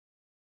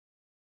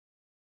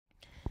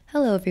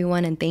Hello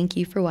everyone, and thank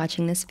you for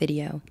watching this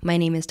video. My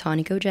name is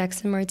Taniko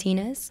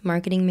Jackson-Martinez,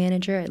 Marketing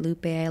Manager at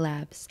Loop AI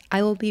Labs.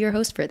 I will be your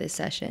host for this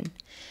session.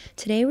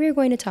 Today we are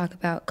going to talk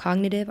about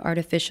cognitive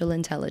artificial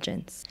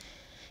intelligence.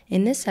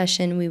 In this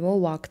session, we will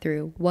walk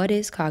through what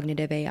is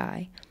cognitive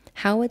AI,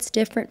 how it's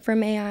different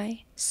from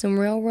AI, some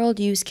real-world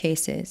use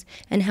cases,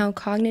 and how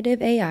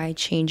cognitive AI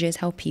changes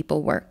how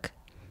people work.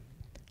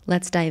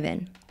 Let's dive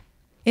in.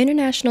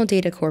 International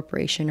Data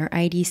Corporation, or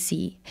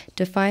IDC,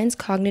 defines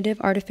cognitive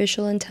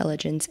artificial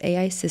intelligence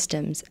AI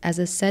systems as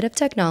a set of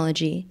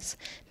technologies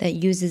that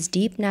uses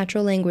deep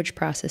natural language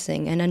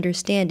processing and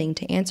understanding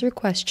to answer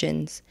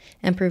questions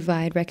and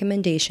provide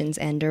recommendations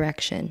and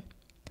direction.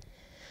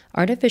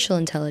 Artificial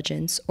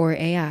intelligence, or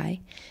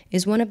AI,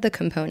 is one of the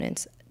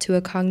components to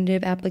a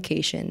cognitive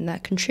application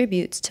that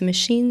contributes to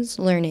machines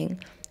learning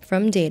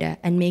from data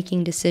and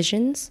making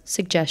decisions,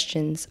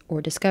 suggestions,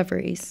 or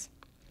discoveries.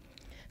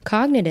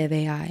 Cognitive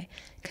AI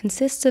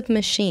consists of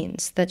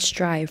machines that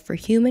strive for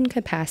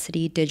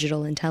human-capacity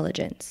digital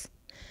intelligence,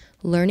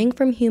 learning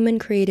from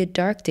human-created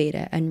dark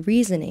data and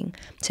reasoning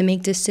to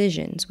make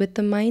decisions with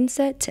the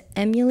mindset to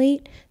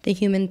emulate the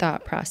human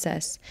thought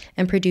process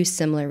and produce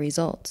similar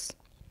results.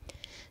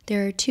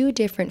 There are two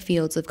different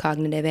fields of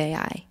cognitive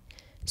AI,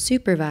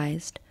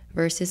 supervised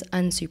versus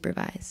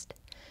unsupervised.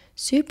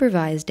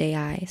 Supervised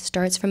AI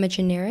starts from a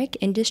generic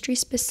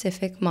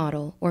industry-specific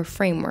model or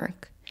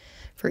framework.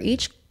 For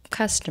each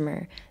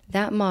customer,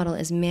 that model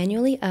is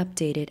manually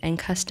updated and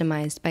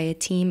customized by a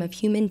team of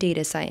human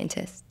data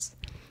scientists.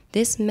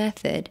 This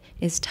method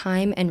is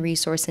time and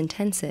resource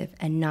intensive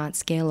and not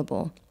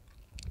scalable.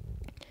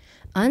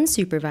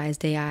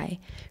 Unsupervised AI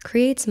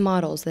creates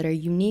models that are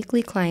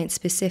uniquely client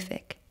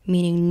specific,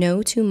 meaning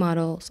no two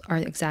models are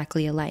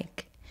exactly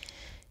alike.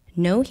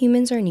 No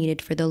humans are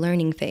needed for the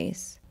learning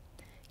phase.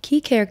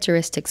 Key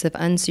characteristics of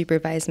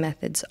unsupervised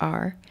methods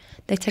are: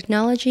 the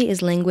technology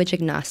is language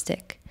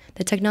agnostic.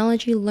 The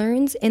technology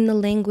learns in the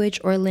language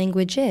or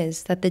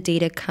languages that the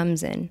data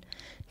comes in,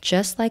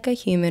 just like a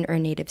human or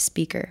native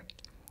speaker.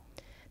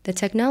 The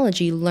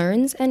technology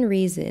learns and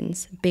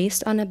reasons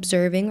based on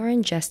observing or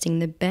ingesting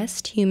the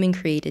best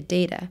human-created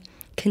data,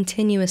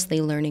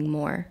 continuously learning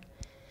more.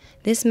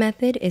 This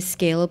method is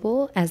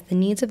scalable as the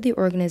needs of the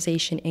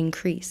organization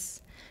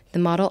increase. The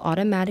model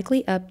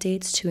automatically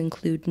updates to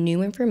include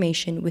new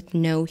information with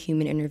no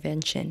human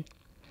intervention.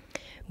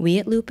 We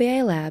at Loop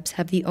AI Labs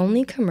have the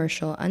only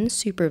commercial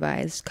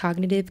unsupervised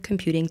cognitive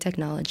computing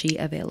technology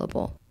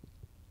available.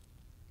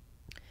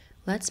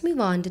 Let's move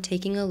on to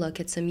taking a look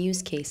at some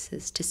use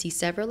cases to see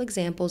several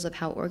examples of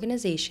how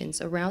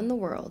organizations around the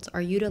world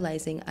are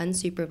utilizing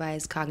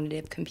unsupervised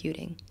cognitive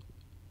computing.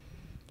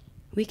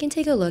 We can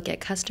take a look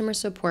at customer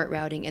support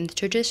routing in the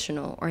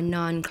traditional or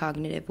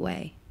non-cognitive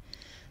way.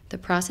 The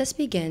process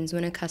begins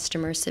when a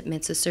customer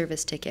submits a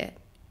service ticket.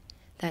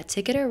 That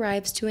ticket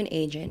arrives to an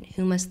agent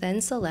who must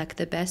then select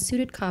the best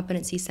suited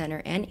competency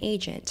center and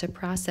agent to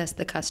process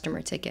the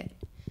customer ticket,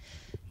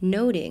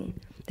 noting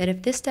that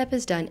if this step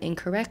is done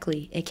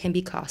incorrectly, it can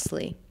be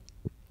costly.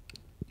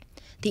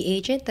 The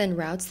agent then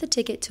routes the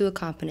ticket to a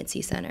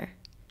competency center.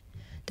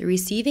 The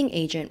receiving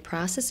agent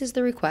processes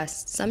the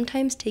request,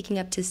 sometimes taking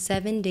up to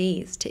 7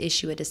 days to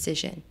issue a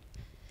decision.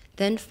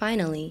 Then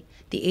finally,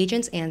 the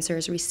agent's answer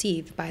is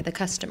received by the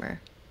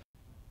customer.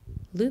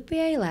 Loop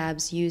AI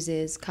Labs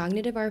uses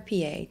cognitive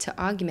RPA to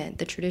augment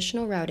the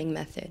traditional routing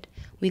method.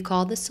 We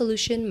call this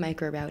solution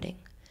micro-routing.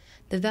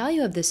 The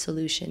value of this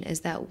solution is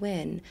that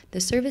when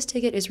the service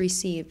ticket is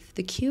received,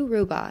 the queue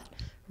robot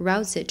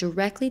routes it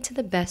directly to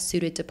the best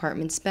suited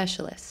department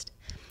specialist,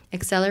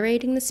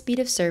 accelerating the speed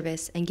of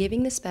service and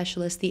giving the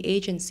specialist the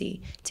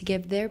agency to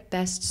give their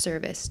best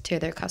service to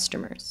their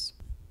customers.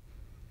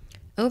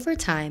 Over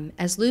time,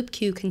 as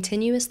LoopQ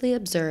continuously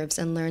observes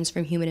and learns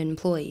from human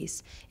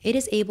employees, it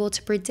is able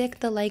to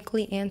predict the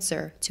likely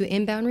answer to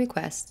inbound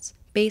requests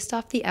based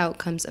off the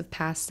outcomes of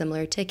past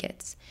similar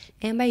tickets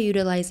and by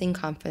utilizing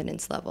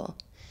confidence level.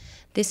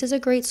 This is a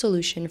great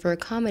solution for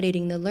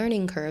accommodating the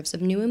learning curves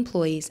of new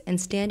employees and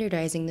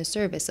standardizing the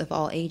service of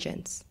all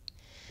agents.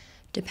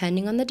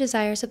 Depending on the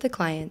desires of the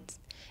client,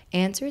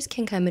 answers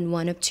can come in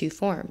one of two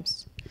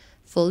forms: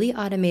 fully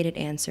automated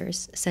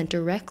answers sent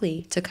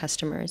directly to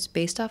customers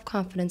based off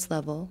confidence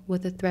level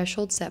with a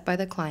threshold set by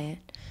the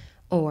client,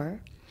 or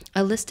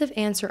a list of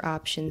answer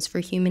options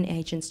for human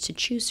agents to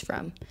choose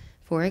from.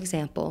 For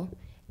example,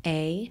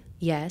 A,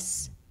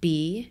 yes,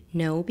 B,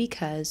 no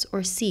because,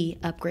 or C,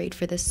 upgrade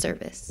for this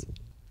service.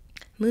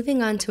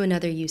 Moving on to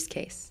another use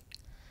case.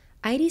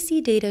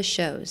 IDC data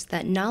shows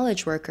that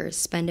knowledge workers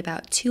spend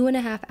about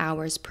 2.5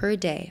 hours per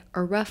day,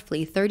 or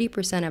roughly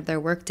 30% of their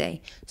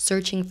workday,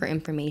 searching for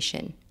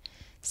information.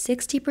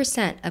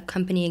 60% of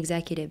company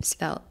executives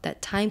felt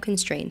that time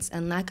constraints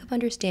and lack of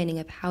understanding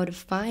of how to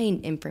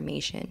find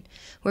information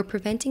were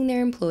preventing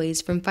their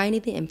employees from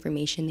finding the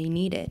information they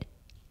needed.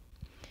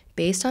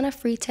 Based on a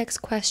free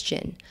text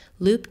question,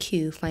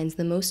 LoopQ finds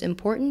the most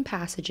important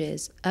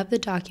passages of the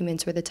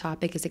documents where the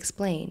topic is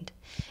explained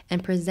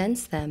and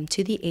presents them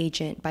to the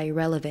agent by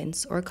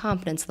relevance or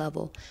competence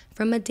level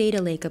from a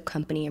data lake of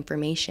company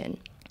information.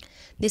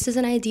 This is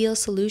an ideal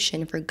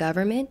solution for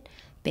government,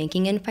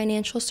 banking and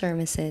financial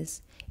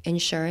services,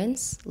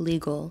 insurance,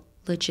 legal,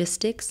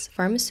 logistics,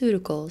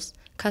 pharmaceuticals,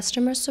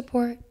 customer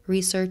support,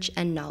 research,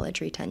 and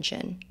knowledge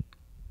retention.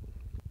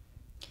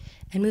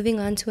 And moving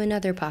on to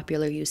another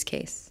popular use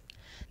case.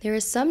 There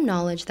is some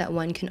knowledge that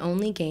one can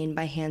only gain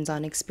by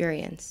hands-on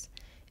experience.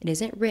 It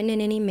isn't written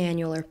in any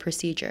manual or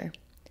procedure.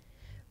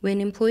 When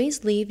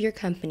employees leave your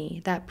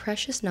company, that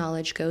precious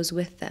knowledge goes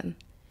with them.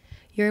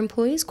 Your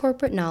employees'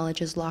 corporate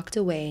knowledge is locked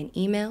away in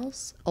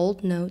emails,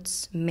 old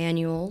notes,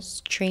 manuals,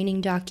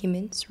 training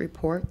documents,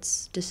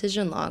 reports,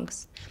 decision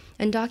logs,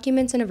 and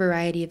documents in a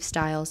variety of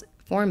styles,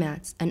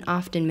 formats, and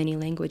often many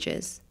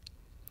languages.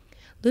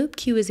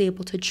 LoopQ is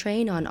able to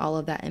train on all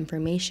of that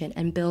information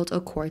and build a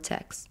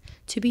cortex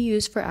to be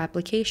used for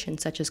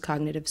applications such as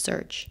cognitive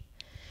search.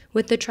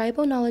 With the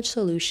tribal knowledge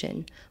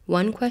solution,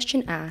 one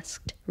question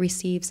asked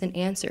receives an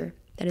answer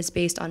that is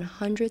based on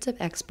hundreds of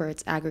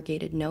experts'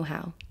 aggregated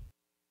know-how.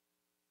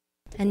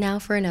 And now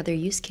for another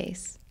use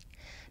case.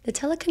 The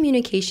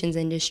telecommunications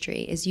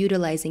industry is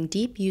utilizing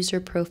deep user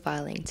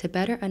profiling to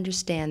better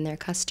understand their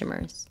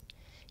customers,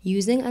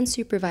 using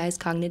unsupervised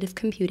cognitive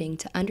computing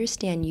to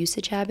understand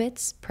usage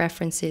habits,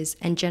 preferences,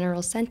 and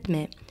general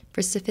sentiment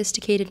for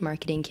sophisticated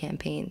marketing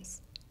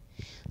campaigns.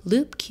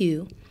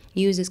 LoopQ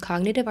uses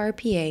cognitive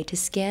RPA to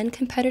scan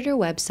competitor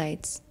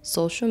websites,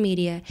 social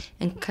media,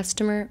 and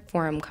customer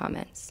forum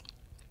comments.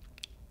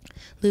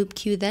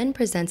 LoopQ then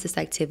presents this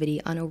activity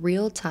on a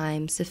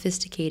real-time,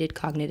 sophisticated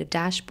cognitive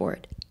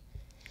dashboard.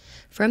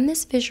 From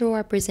this visual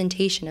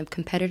representation of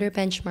competitor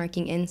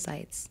benchmarking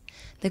insights,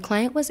 the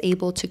client was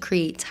able to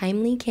create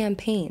timely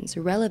campaigns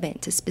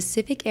relevant to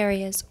specific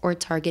areas or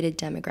targeted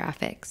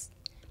demographics.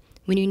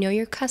 When you know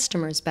your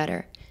customers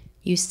better,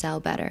 you sell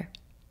better.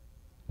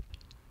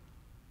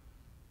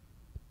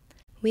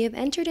 We have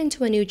entered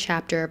into a new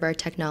chapter of our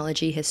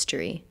technology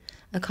history.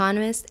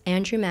 Economist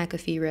Andrew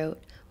McAfee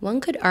wrote, "One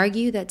could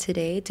argue that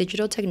today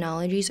digital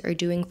technologies are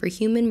doing for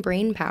human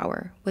brain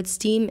power what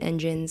steam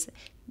engines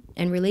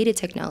and related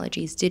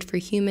technologies did for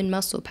human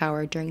muscle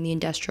power during the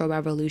Industrial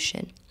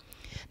Revolution.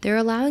 They're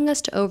allowing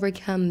us to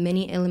overcome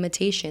many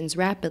limitations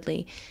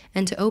rapidly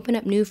and to open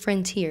up new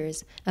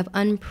frontiers of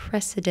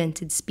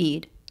unprecedented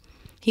speed."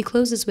 He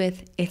closes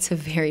with, "It's a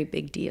very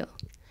big deal.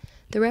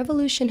 The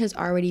revolution has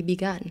already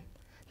begun.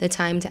 The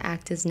time to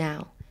act is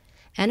now.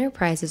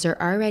 Enterprises are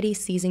already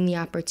seizing the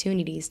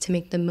opportunities to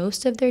make the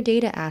most of their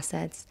data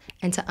assets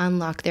and to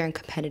unlock their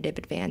competitive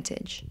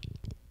advantage."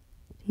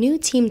 New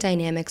team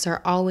dynamics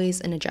are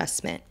always an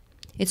adjustment.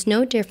 It's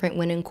no different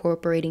when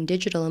incorporating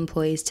digital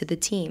employees to the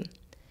team.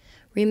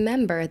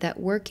 Remember that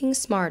working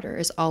smarter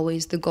is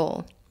always the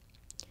goal.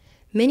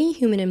 Many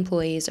human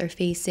employees are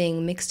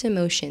facing mixed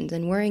emotions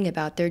and worrying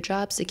about their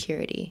job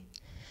security.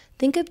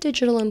 Think of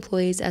digital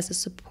employees as a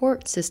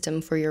support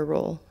system for your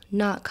role,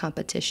 not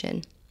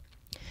competition.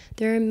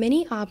 There are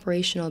many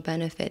operational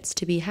benefits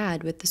to be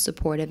had with the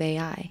support of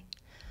AI.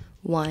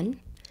 1.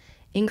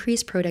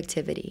 Increased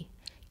productivity,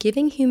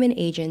 giving human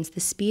agents the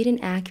speed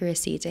and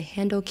accuracy to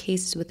handle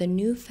cases with a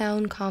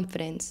newfound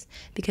confidence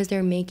because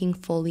they're making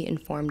fully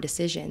informed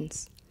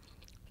decisions.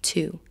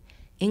 2.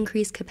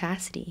 Increased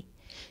capacity.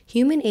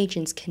 Human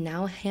agents can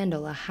now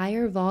handle a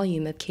higher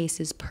volume of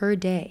cases per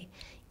day,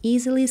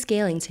 easily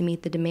scaling to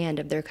meet the demand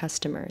of their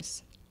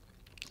customers.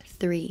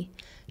 3.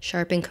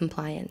 Sharpen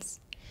compliance.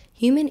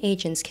 Human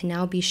agents can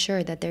now be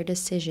sure that their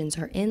decisions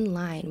are in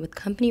line with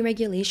company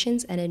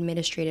regulations and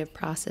administrative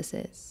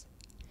processes.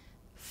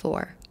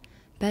 4.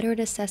 Better at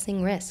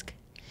assessing risk.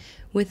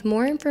 With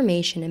more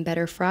information and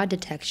better fraud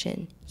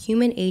detection,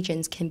 human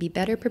agents can be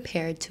better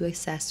prepared to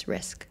assess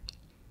risk.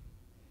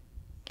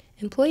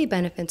 Employee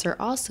benefits are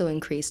also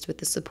increased with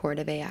the support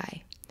of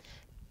AI.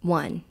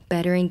 1.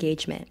 Better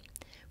engagement.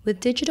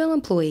 With digital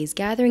employees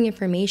gathering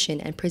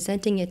information and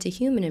presenting it to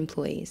human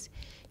employees,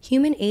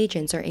 human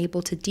agents are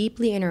able to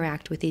deeply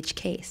interact with each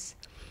case,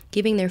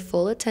 giving their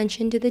full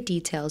attention to the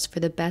details for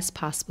the best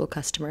possible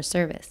customer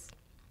service.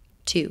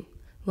 2.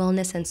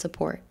 Wellness and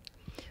support.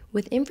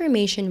 With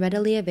information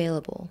readily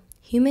available,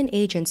 human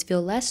agents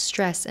feel less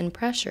stress and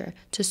pressure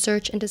to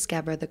search and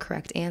discover the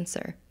correct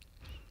answer.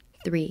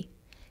 3.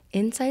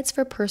 Insights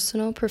for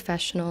personal,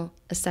 professional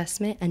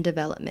assessment and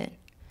development.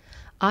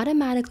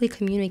 Automatically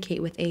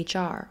communicate with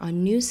HR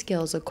on new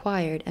skills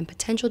acquired and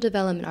potential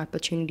development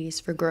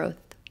opportunities for growth.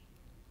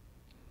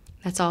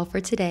 That's all for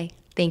today.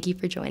 Thank you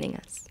for joining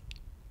us.